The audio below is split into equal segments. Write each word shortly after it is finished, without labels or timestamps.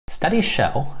Studies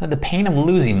show that the pain of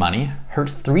losing money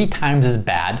hurts 3 times as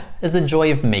bad as the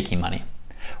joy of making money.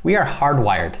 We are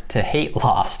hardwired to hate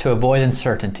loss, to avoid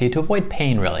uncertainty, to avoid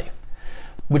pain really,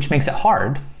 which makes it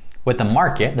hard with a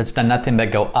market that's done nothing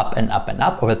but go up and up and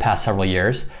up over the past several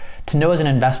years to know as an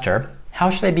investor,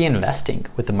 how should I be investing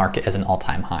with the market as an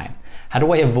all-time high? How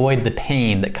do I avoid the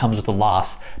pain that comes with the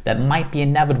loss that might be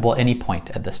inevitable at any point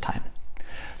at this time?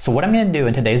 So what I'm going to do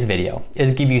in today's video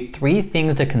is give you 3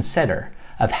 things to consider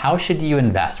of how should you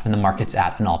invest when the market's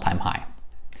at an all-time high.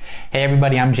 Hey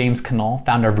everybody, I'm James Knoll,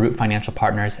 founder of Root Financial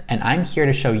Partners, and I'm here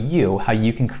to show you how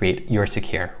you can create your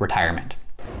secure retirement.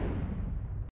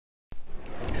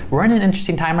 We're in an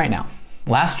interesting time right now.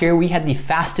 Last year, we had the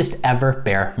fastest ever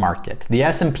bear market. The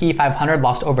S&P 500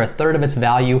 lost over 1/3 of its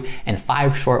value in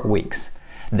 5 short weeks.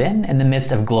 Then, in the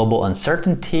midst of global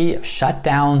uncertainty, of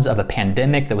shutdowns, of a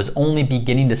pandemic that was only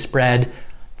beginning to spread,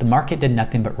 the market did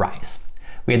nothing but rise.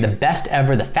 We had the best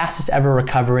ever, the fastest ever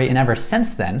recovery, and ever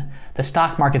since then, the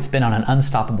stock market's been on an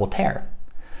unstoppable tear.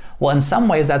 Well, in some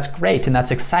ways that's great and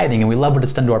that's exciting and we love what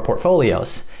it's done to our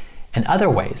portfolios. In other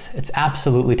ways, it's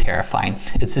absolutely terrifying.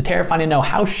 It's terrifying to know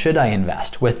how should I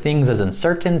invest with things as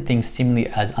uncertain, things seemingly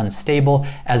as unstable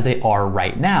as they are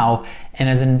right now. And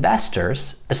as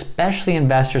investors, especially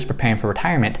investors preparing for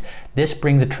retirement, this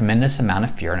brings a tremendous amount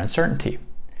of fear and uncertainty.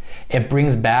 It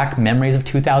brings back memories of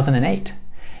 2008.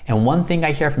 And one thing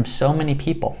I hear from so many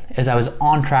people is I was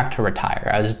on track to retire,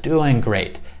 I was doing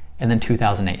great, and then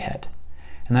 2008 hit.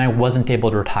 And then I wasn't able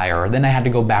to retire, or then I had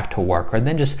to go back to work, or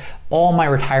then just all my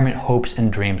retirement hopes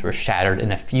and dreams were shattered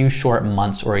in a few short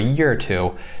months or a year or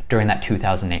two during that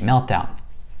 2008 meltdown.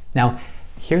 Now,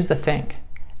 here's the thing.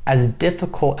 As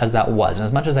difficult as that was, and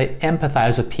as much as I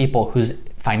empathize with people whose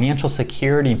financial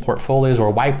security and portfolios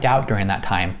were wiped out during that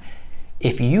time,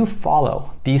 if you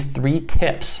follow these 3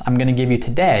 tips I'm going to give you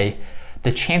today,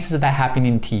 the chances of that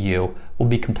happening to you will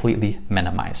be completely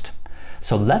minimized.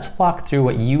 So let's walk through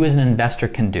what you as an investor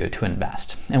can do to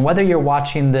invest. And whether you're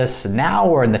watching this now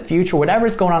or in the future,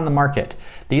 whatever's going on in the market,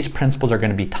 these principles are going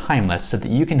to be timeless so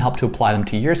that you can help to apply them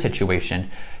to your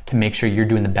situation to make sure you're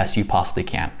doing the best you possibly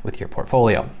can with your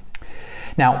portfolio.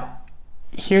 Now,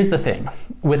 here's the thing.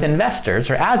 With investors,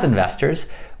 or as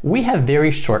investors, we have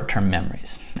very short-term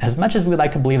memories. As much as we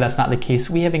like to believe that's not the case,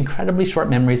 we have incredibly short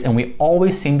memories and we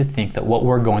always seem to think that what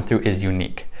we're going through is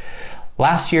unique.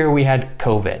 Last year we had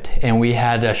COVID and we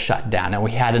had a shutdown and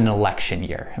we had an election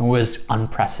year. It was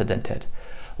unprecedented.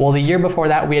 Well, the year before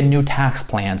that we had new tax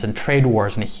plans and trade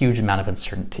wars and a huge amount of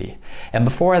uncertainty. And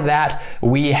before that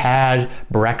we had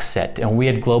Brexit and we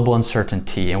had global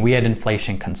uncertainty and we had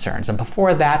inflation concerns. And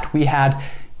before that we had,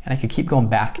 and I could keep going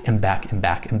back and back and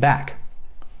back and back.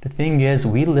 The thing is,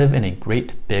 we live in a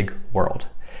great big world,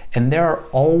 and there are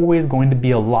always going to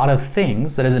be a lot of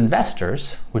things that as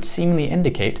investors would seemingly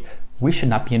indicate we should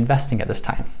not be investing at this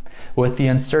time. With the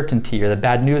uncertainty or the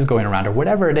bad news going around or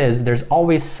whatever it is, there's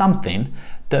always something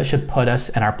that should put us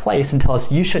in our place and tell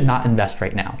us you should not invest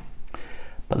right now.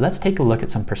 But let's take a look at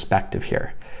some perspective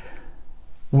here.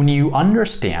 When you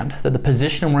understand that the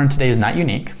position we're in today is not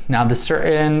unique, now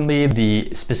certainly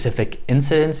the specific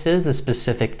incidences, the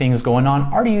specific things going on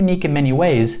are unique in many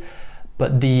ways,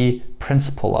 but the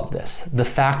principle of this, the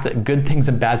fact that good things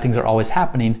and bad things are always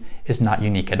happening, is not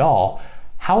unique at all.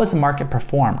 How has the market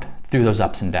performed through those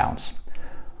ups and downs?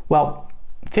 Well,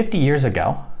 50 years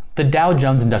ago, the Dow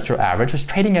Jones Industrial Average was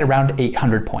trading at around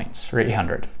 800 points, or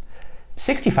 800.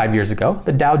 65 years ago,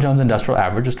 the Dow Jones Industrial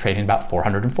Average was trading about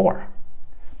 404.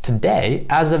 Today,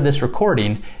 as of this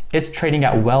recording, it's trading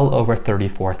at well over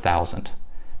 34,000.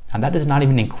 And that does not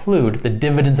even include the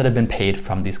dividends that have been paid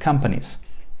from these companies.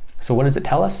 So what does it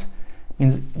tell us? It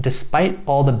means despite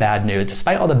all the bad news,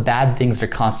 despite all the bad things that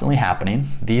are constantly happening,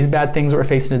 these bad things that we're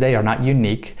facing today are not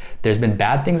unique. There's been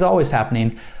bad things always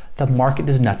happening. The market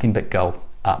does nothing but go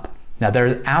up. Now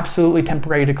there's absolutely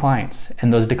temporary declines,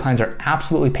 and those declines are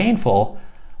absolutely painful,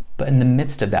 but in the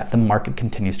midst of that, the market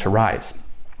continues to rise.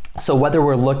 So whether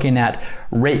we're looking at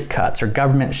rate cuts or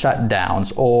government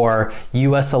shutdowns or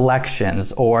US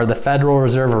elections or the Federal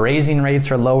Reserve raising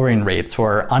rates or lowering rates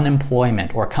or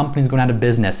unemployment or companies going out of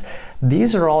business,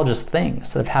 these are all just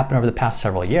things that have happened over the past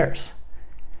several years.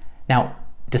 Now,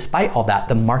 despite all that,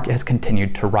 the market has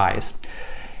continued to rise.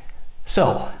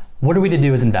 So what are we to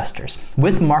do as investors?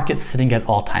 With markets sitting at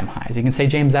all-time highs, you can say,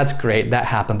 James, that's great, that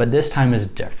happened, but this time is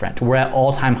different. We're at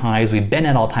all-time highs, we've been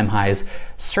at all-time highs,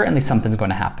 certainly something's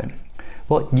going to happen.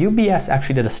 Well, UBS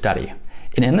actually did a study,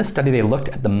 and in this study they looked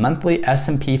at the monthly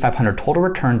S&P 500 total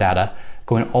return data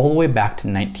going all the way back to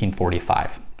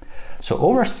 1945. So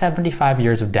over 75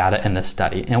 years of data in this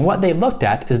study, and what they looked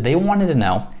at is they wanted to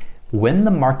know when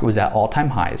the market was at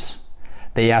all-time highs,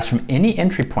 They asked from any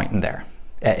entry point in there,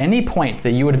 at any point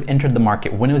that you would have entered the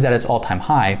market when it was at its all-time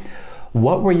high,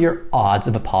 what were your odds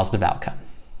of a positive outcome?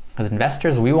 As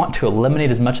investors, we want to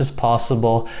eliminate as much as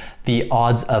possible the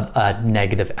odds of a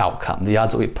negative outcome, the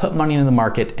odds that we put money into the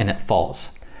market and it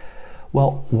falls.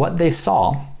 Well, what they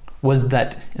saw was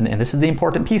that, and this is the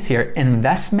important piece here,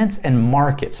 investments and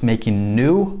markets making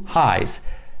new highs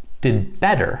did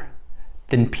better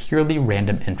than purely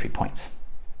random entry points.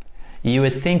 You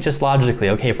would think just logically,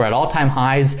 okay, if we're at all-time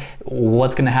highs,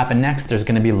 what's going to happen next? There's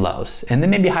going to be lows. And then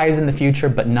maybe highs in the future,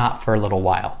 but not for a little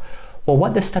while. Well,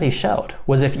 what this study showed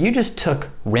was if you just took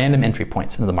random entry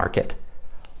points into the market,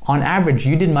 on average,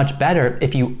 you did much better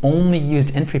if you only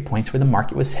used entry points where the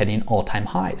market was hitting all-time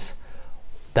highs.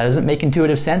 That doesn't make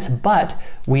intuitive sense, but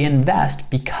we invest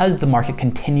because the market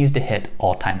continues to hit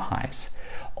all-time highs.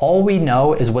 All we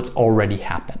know is what's already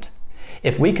happened.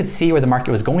 If we could see where the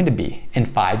market was going to be in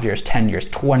 5 years, 10 years,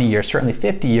 20 years, certainly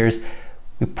 50 years,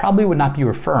 we probably would not be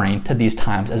referring to these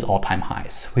times as all-time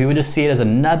highs. We would just see it as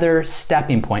another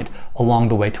stepping point along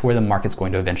the way to where the market's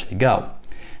going to eventually go.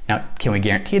 Now, can we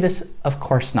guarantee this? Of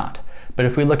course not. But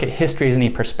if we look at history as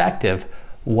any perspective,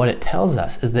 what it tells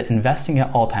us is that investing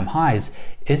at all-time highs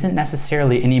isn't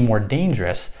necessarily any more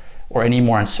dangerous or any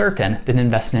more uncertain than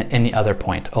investing at any other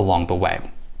point along the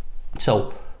way.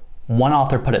 So, one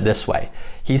author put it this way.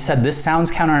 He said, this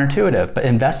sounds counterintuitive, but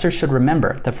investors should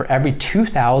remember that for every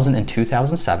 2000 and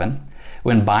 2007,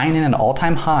 when buying in at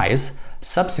all-time highs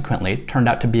subsequently turned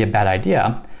out to be a bad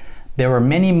idea, there were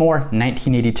many more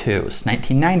 1982s,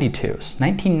 1992s,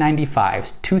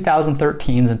 1995s,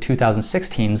 2013s, and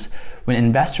 2016s when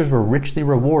investors were richly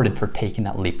rewarded for taking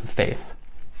that leap of faith.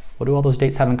 What do all those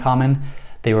dates have in common?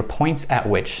 They were points at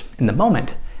which, in the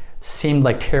moment, seemed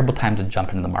like terrible times to jump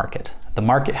into the market. The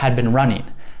market had been running.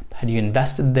 Had you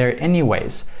invested there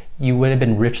anyways, you would have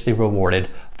been richly rewarded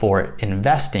for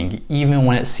investing, even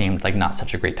when it seemed like not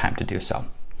such a great time to do so.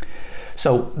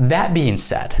 So that being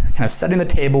said, kind of setting the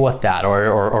table with that,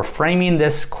 or framing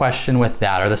this question with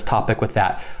that, or this topic with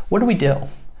that, what do we do?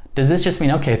 Does this just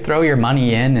mean, okay, throw your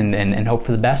money in and hope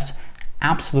for the best?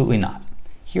 Absolutely not.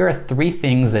 Here are 3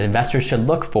 things that investors should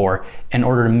look for in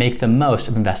order to make the most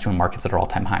of investing in markets that are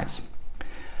all-time highs.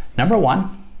 Number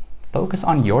 1, focus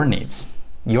on your needs,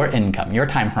 your income, your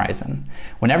time horizon.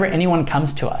 Whenever anyone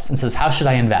comes to us and says, how should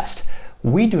I invest?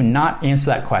 We do not answer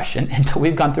that question until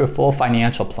we've gone through a full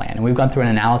financial plan and we've gone through an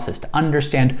analysis to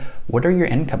understand what are your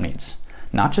income needs,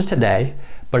 not just today,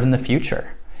 but in the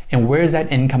future. And where is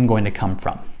that income going to come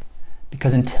from?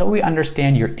 Because until we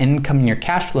understand your income and your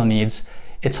cash flow needs,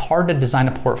 it's hard to design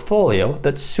a portfolio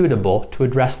that's suitable to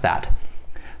address that.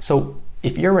 So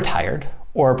if you're retired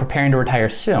or preparing to retire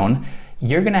soon,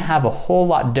 you're going to have a whole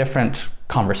lot different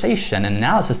conversation and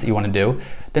analysis that you want to do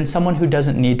than someone who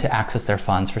doesn't need to access their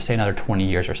funds for, say, another 20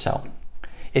 years or so.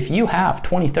 If you have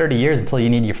 20, 30 years until you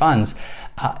need your funds,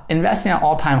 investing at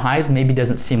all-time highs maybe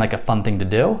doesn't seem like a fun thing to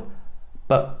do,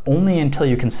 but only until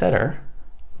you consider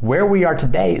where we are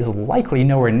today is likely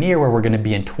nowhere near where we're going to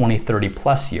be in 20, 30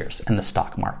 plus years in the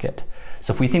stock market.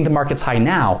 So if we think the market's high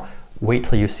now, wait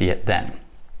till you see it then.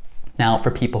 Now, for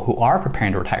people who are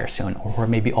preparing to retire soon, or who are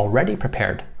maybe already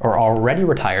prepared or already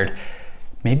retired,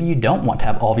 maybe you don't want to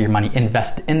have all of your money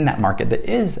invested in that market that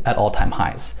is at all-time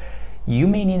highs. You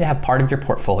may need to have part of your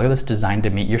portfolio that's designed to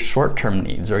meet your short-term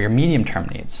needs or your medium-term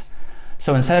needs.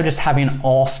 So instead of just having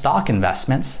all stock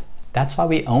investments, that's why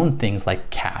we own things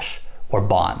like cash or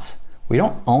bonds. We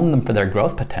don't own them for their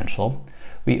growth potential.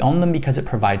 We own them because it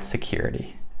provides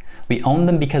security. We own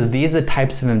them because these are the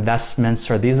types of investments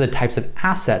or these are the types of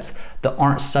assets that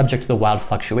aren't subject to the wild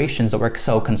fluctuations that we're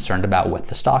so concerned about with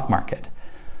the stock market.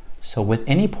 So with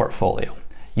any portfolio,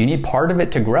 you need part of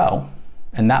it to grow,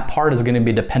 and that part is going to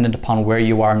be dependent upon where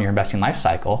you are in your investing life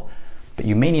cycle, but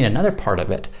you may need another part of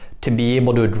it to be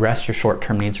able to address your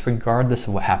short-term needs regardless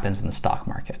of what happens in the stock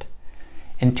market.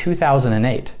 In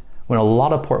 2008, when a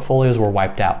lot of portfolios were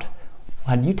wiped out,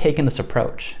 had you taken this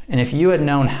approach? And if you had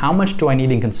known how much do I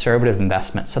need in conservative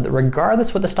investment so that regardless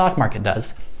of what the stock market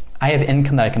does, I have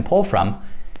income that I can pull from,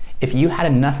 if you had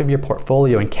enough of your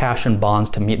portfolio in cash and bonds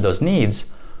to meet those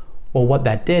needs, well, what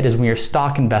that did is when your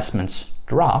stock investments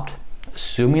dropped,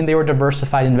 assuming they were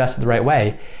diversified and invested the right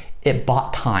way, it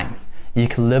bought time. You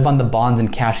could live on the bonds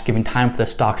and cash, giving time for the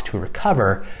stocks to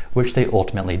recover, which they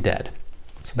ultimately did.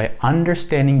 So by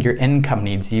understanding your income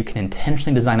needs, you can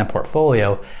intentionally design a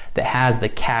portfolio that has the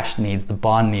cash needs, the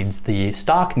bond needs, the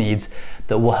stock needs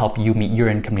that will help you meet your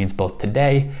income needs both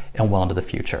today and well into the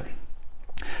future.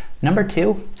 Number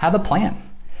 2, have a plan.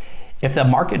 If the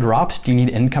market drops, do you need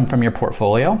income from your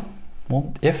portfolio?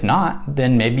 Well, if not,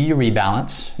 then maybe you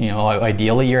rebalance.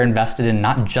 Ideally you're invested in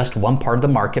not just one part of the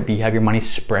market, but you have your money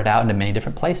spread out into many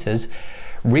different places.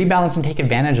 Rebalance and take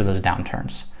advantage of those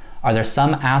downturns. Are there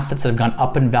some assets that have gone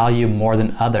up in value more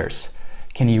than others?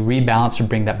 Can you rebalance to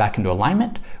bring that back into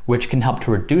alignment, which can help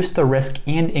to reduce the risk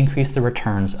and increase the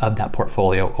returns of that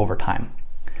portfolio over time?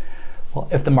 Well,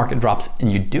 if the market drops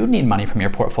and you do need money from your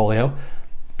portfolio,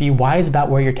 be wise about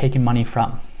where you're taking money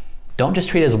from. Don't just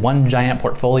treat it as one giant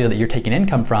portfolio that you're taking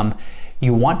income from.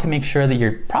 You want to make sure that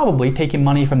you're probably taking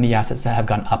money from the assets that have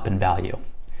gone up in value.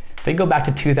 If we go back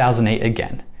to 2008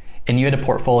 again, and you had a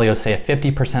portfolio, say, of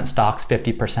 50% stocks,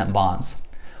 50% bonds.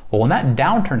 Well, when that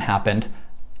downturn happened,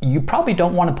 you probably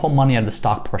don't want to pull money out of the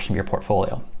stock portion of your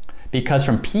portfolio, because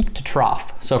from peak to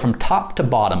trough, so from top to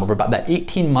bottom, over about that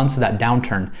 18 months of that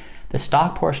downturn, the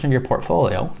stock portion of your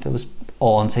portfolio, if it was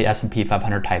all in, say, S&P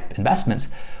 500 type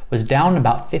investments, was down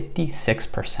about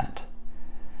 56%.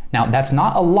 Now, that's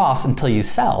not a loss until you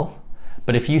sell,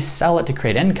 but if you sell it to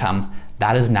create income,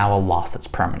 that is now a loss that's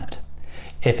permanent.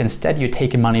 If instead you had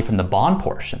taken money from the bond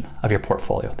portion of your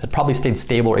portfolio that probably stayed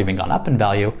stable or even gone up in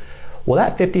value, well,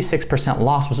 that 56%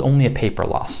 loss was only a paper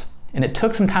loss. And it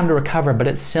took some time to recover, but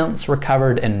it's since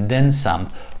recovered and then some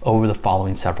over the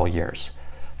following several years.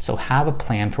 So have a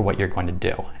plan for what you're going to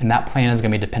do. And that plan is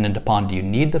going to be dependent upon, do you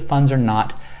need the funds or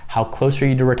not? How close are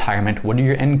you to retirement? What are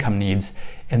your income needs?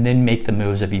 And then make the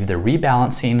moves of either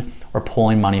rebalancing or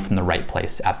pulling money from the right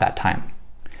place at that time.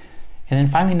 And then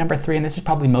finally, number 3, and this is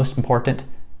probably most important,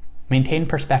 maintain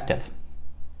perspective.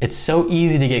 It's so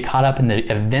easy to get caught up in the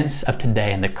events of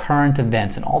today and the current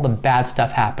events and all the bad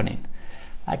stuff happening.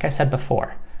 Like I said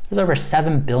before, there's over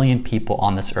 7 billion people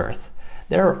on this earth.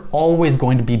 There are always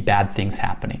going to be bad things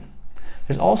happening.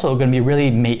 There's also going to be really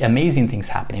amazing things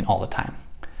happening all the time.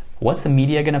 What's the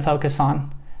media going to focus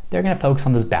on? They're going to focus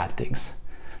on those bad things.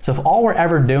 So if all we're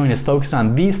ever doing is focusing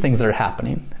on these things that are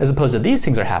happening, as opposed to these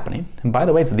things are happening, and by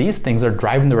the way, it's these things that are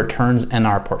driving the returns in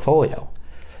our portfolio.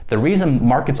 The reason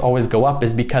markets always go up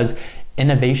is because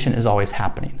innovation is always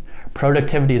happening.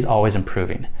 Productivity is always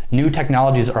improving. New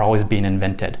technologies are always being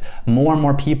invented. More and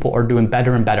more people are doing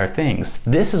better and better things.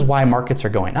 This is why markets are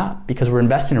going up, because we're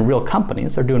investing in real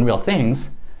companies, they're doing real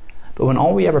things. But when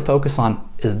all we ever focus on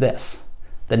is this,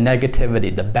 the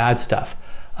negativity, the bad stuff,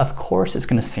 of course it's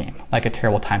going to seem like a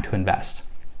terrible time to invest.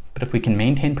 But if we can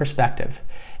maintain perspective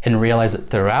and realize that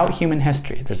throughout human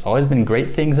history, there's always been great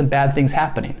things and bad things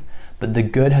happening, but the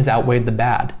good has outweighed the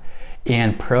bad.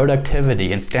 And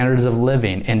productivity and standards of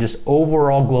living and just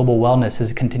overall global wellness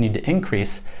has continued to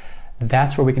increase,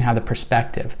 that's where we can have the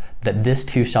perspective that this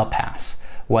too shall pass.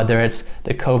 Whether it's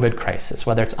the COVID crisis,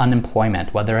 whether it's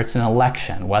unemployment, whether it's an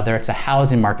election, whether it's a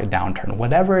housing market downturn,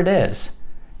 whatever it is,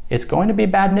 it's going to be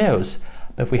bad news.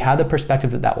 But if we have the perspective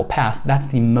that that will pass, that's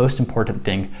the most important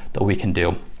thing that we can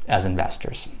do as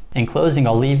investors. In closing,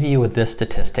 I'll leave you with this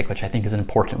statistic, which I think is an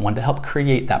important one to help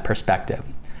create that perspective.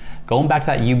 Going back to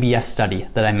that UBS study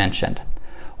that I mentioned,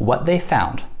 what they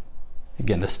found,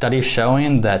 again, the study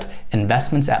showing that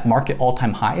investments at market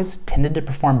all-time highs tended to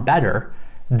perform better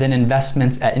than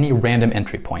investments at any random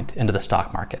entry point into the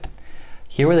stock market.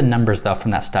 Here were the numbers though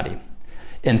from that study.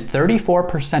 In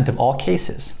 34% of all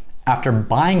cases, after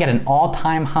buying at an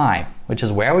all-time high, which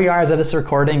is where we are as of this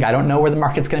recording, I don't know where the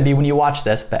market's going to be when you watch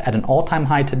this, but at an all-time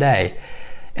high today,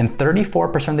 in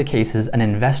 34% of the cases, an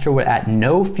investor would at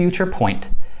no future point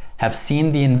have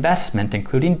seen the investment,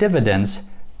 including dividends,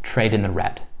 trade in the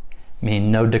red,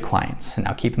 meaning no declines. And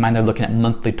now keep in mind they're looking at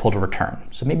monthly total return.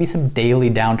 So maybe some daily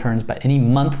downturns, but any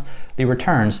monthly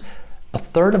returns, a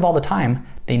third of all the time,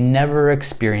 they never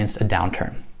experienced a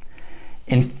downturn.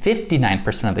 In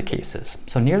 59% of the cases,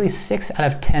 so nearly 6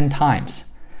 out of 10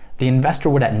 times, the investor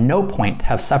would at no point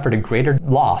have suffered a greater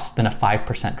loss than a 5%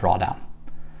 drawdown.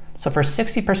 So for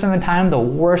 60% of the time, the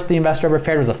worst the investor ever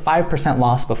fared was a 5%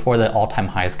 loss before the all-time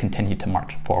highs continued to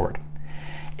march forward.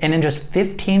 And in just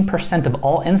 15% of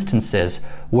all instances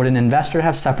would an investor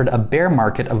have suffered a bear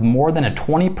market of more than a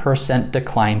 20%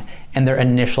 decline in their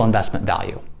initial investment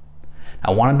value.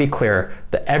 I want to be clear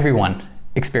that everyone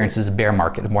experiences a bear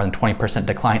market of more than 20%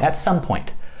 decline at some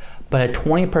point. But a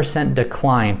 20%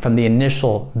 decline from the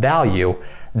initial value,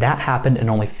 that happened in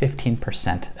only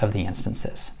 15% of the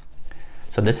instances.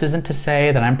 So this isn't to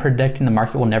say that I'm predicting the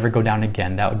market will never go down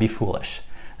again. That would be foolish.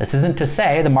 This isn't to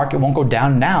say the market won't go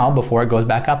down now before it goes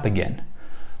back up again.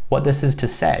 What this is to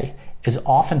say is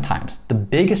oftentimes the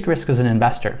biggest risk as an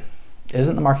investor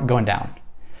isn't the market going down.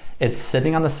 It's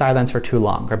sitting on the sidelines for too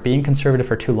long or being conservative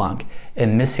for too long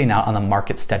and missing out on the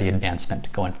market's steady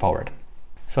advancement going forward.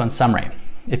 So in summary,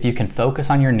 if you can focus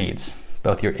on your needs,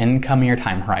 both your income and your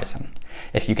time horizon,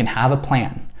 if you can have a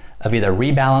plan of either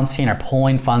rebalancing or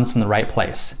pulling funds from the right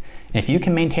place. And if you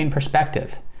can maintain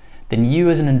perspective, then you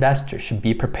as an investor should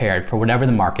be prepared for whatever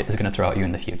the market is going to throw at you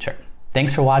in the future.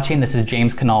 Thanks for watching. This is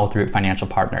James Canal with Root Financial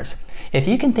Partners. If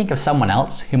you can think of someone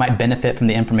else who might benefit from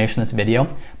the information in this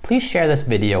video, please share this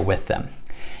video with them.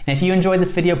 And if you enjoyed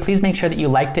this video, please make sure that you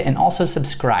liked it and also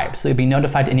subscribe so you'll be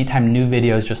notified anytime new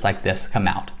videos just like this come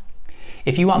out.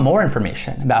 If you want more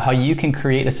information about how you can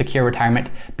create a secure retirement,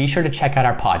 be sure to check out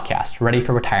our podcast, Ready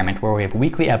for Retirement, where we have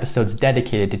weekly episodes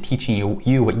dedicated to teaching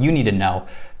you what you need to know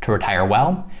to retire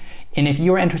well. And if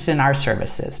you are interested in our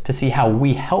services to see how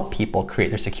we help people create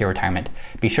their secure retirement,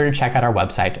 be sure to check out our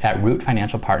website at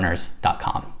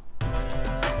rootfinancialpartners.com.